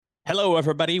Hello,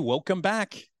 everybody. Welcome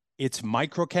back. It's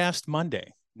Microcast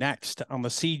Monday, next on the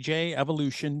CJ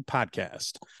Evolution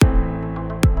podcast.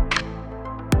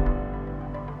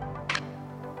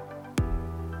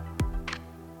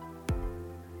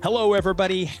 Hello,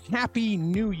 everybody. Happy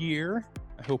New Year.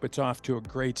 I hope it's off to a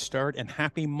great start, and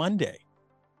happy Monday.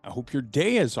 I hope your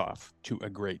day is off to a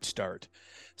great start.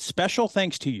 Special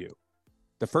thanks to you,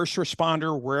 the first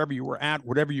responder, wherever you were at,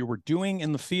 whatever you were doing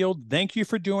in the field. Thank you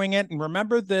for doing it. And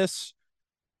remember this: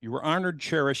 you are honored,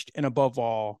 cherished, and above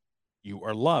all, you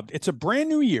are loved. It's a brand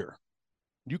new year.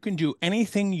 You can do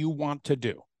anything you want to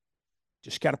do.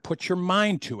 Just got to put your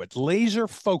mind to it, laser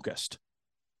focused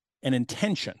and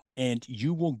intention, and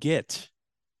you will get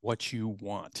what you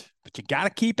want. But you got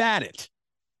to keep at it.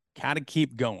 Got to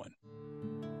keep going.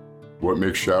 What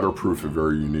makes Shatterproof a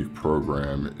very unique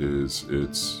program is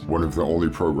it's one of the only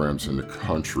programs in the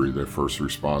country that first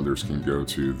responders can go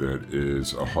to that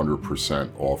is 100%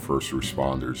 all first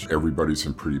responders. Everybody's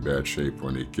in pretty bad shape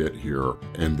when they get here.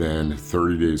 And then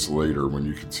 30 days later, when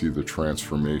you can see the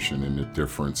transformation and the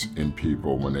difference in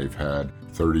people when they've had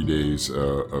 30 days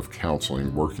of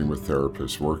counseling, working with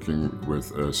therapists, working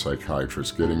with a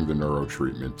psychiatrist, getting the neuro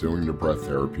treatment, doing the breath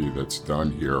therapy that's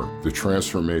done here. The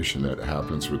transformation that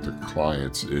happens with the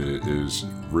clients is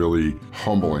really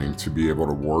humbling to be able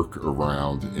to work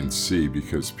around and see,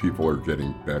 because people are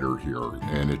getting better here.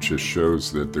 And it just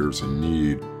shows that there's a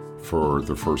need for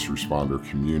the first responder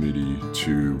community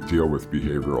to deal with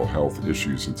behavioral health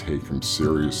issues and take them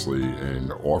seriously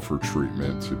and offer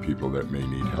treatment to people that may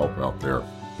need help out there.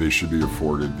 They should be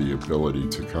afforded the ability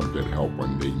to come get help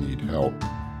when they need help.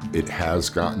 It has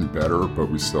gotten better,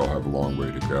 but we still have a long way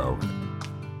to go.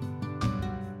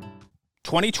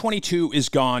 2022 is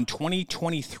gone.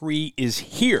 2023 is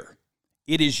here.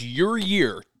 It is your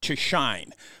year to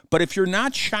shine. But if you're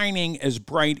not shining as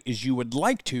bright as you would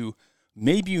like to,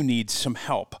 maybe you need some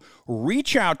help.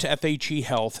 Reach out to FHE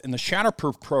Health and the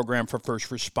Shatterproof program for first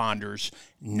responders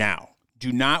now.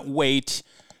 Do not wait.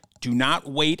 Do not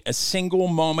wait a single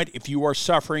moment. If you are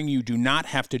suffering, you do not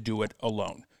have to do it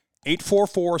alone.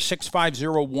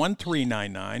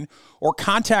 844-650-1399 or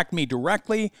contact me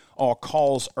directly. All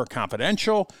calls are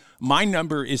confidential. My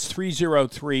number is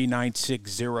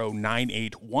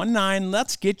 303-960-9819.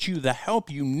 Let's get you the help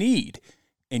you need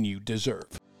and you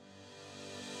deserve.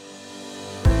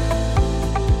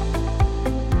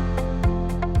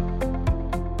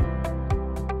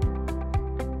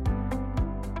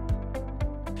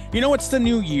 You know, it's the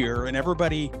new year, and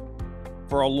everybody,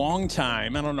 for a long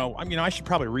time, I don't know, I should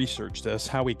probably research this,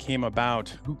 how we came about,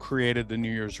 who created the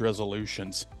New Year's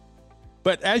resolutions.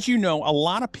 But as you know, a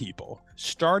lot of people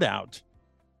start out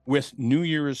with New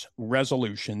Year's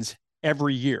resolutions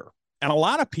every year. And a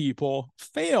lot of people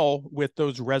fail with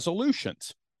those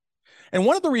resolutions. And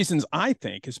one of the reasons, I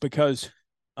think, is because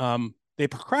they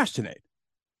procrastinate.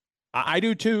 I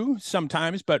do too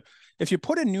sometimes, but if you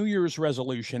put a New Year's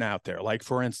resolution out there, like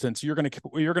for instance, you're going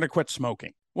to quit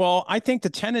smoking. Well, I think the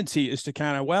tendency is to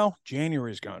kind of,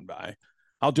 January's gone by.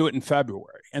 I'll do it in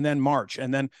February and then March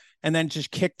and then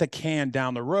just kick the can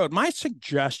down the road. My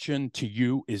suggestion to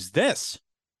you is this: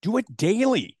 do a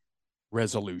daily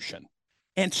resolution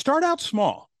and start out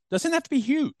small. Doesn't have to be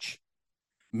huge.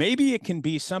 Maybe it can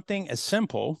be something as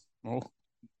simple. Well,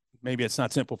 maybe it's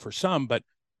not simple for some, but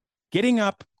getting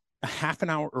up a half an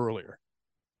hour earlier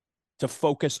to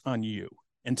focus on you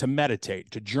and to meditate,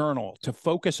 to journal, to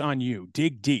focus on you,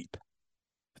 dig deep.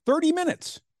 30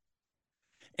 minutes.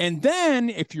 And then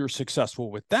if you're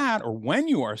successful with that, or when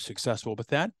you are successful with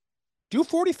that, do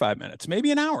 45 minutes,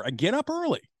 maybe an hour, and get up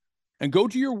early and go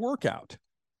do your workout.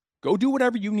 Go do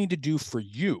whatever you need to do for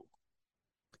you.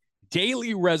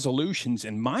 Daily resolutions,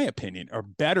 in my opinion, are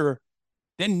better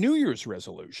than New Year's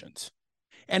resolutions.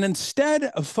 And instead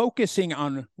of focusing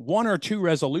on one or two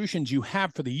resolutions you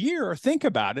have for the year, think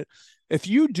about it. If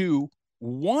you do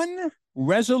one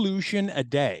resolution a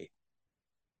day,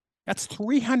 that's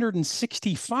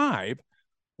 365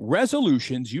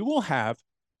 resolutions you will have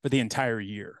for the entire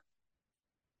year.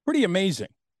 Pretty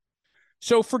amazing.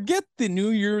 So forget the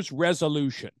New Year's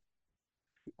resolution.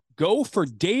 Go for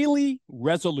daily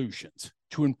resolutions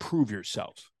to improve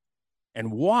yourself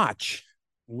and watch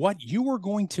what you are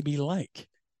going to be like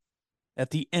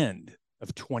at the end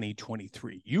of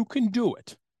 2023. You can do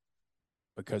it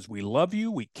because we love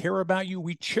you, we care about you,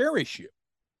 we cherish you.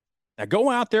 Now go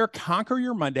out there, conquer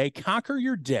your Monday, conquer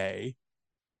your day,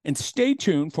 and stay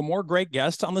tuned for more great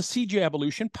guests on the CJ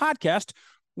Evolution podcast,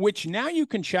 which now you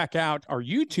can check out our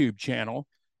YouTube channel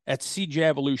at CJ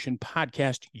Evolution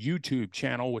Podcast YouTube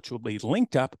channel, which will be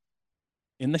linked up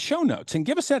in the show notes. And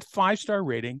give us that 5-star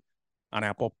rating on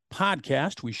Apple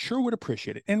Podcast, we sure would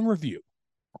appreciate it. And review.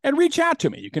 And reach out to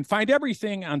me. You can find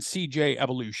everything on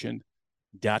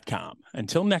cjevolution.com.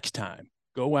 Until next time,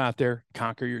 go out there,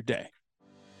 conquer your day.